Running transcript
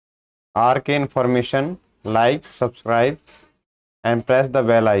RK information, like, subscribe and press the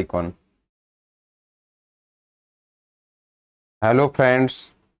bell icon. Hello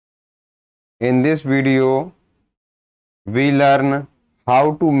friends, in this video we learn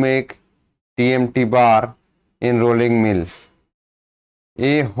how to make TMT bar in rolling mill.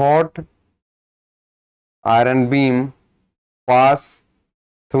 A hot iron beam pass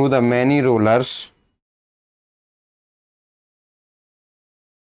through the many rollers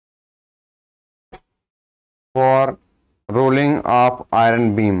for rolling of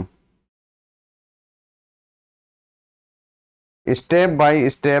iron beam. Step by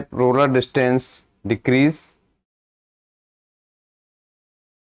step roller distance decrease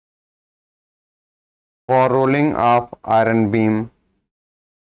for rolling of iron beam,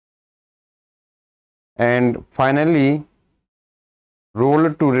 and finally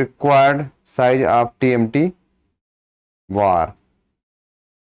roll to required size of TMT bar.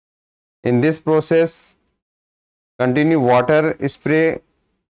 In this process, continue water spray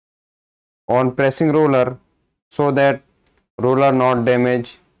on pressing roller so that roller not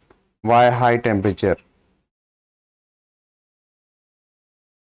damaged by high temperature.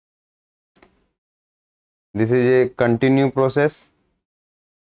 This is a continue process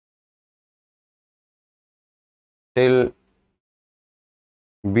till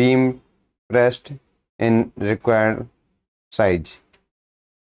beam pressed in required size.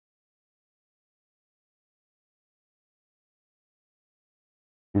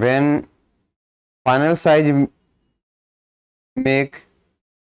 When final size, make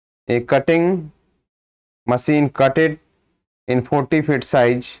a cutting machine cut it in 40 feet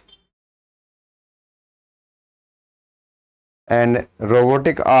size and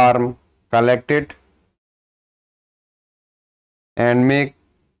robotic arm collect it and make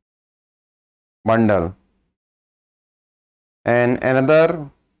bundle, and another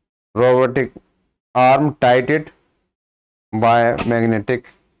robotic arm tied it by magnetic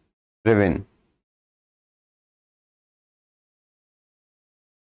ribbon.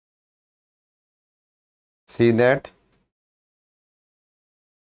 See that?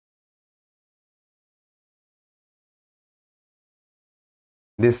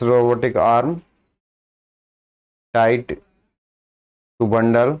 This robotic arm tied to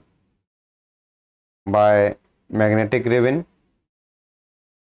bundle by magnetic ribbon.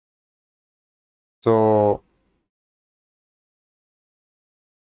 So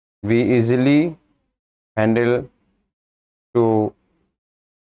we easily handle to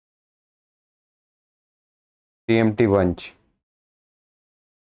TMT bunch.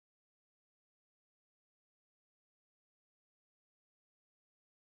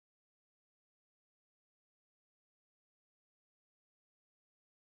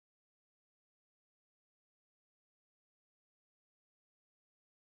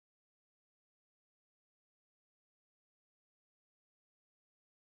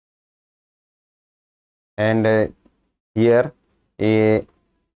 And here a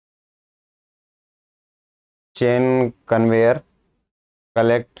chain conveyor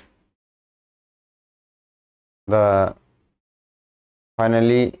collect the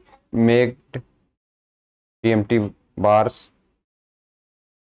finally made TMT bars,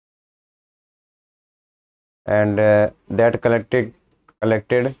 and that collected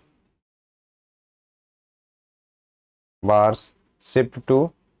bars shipped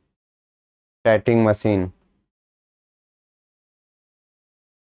to tatting machine.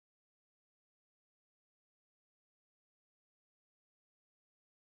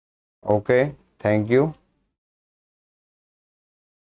 Okay, thank you.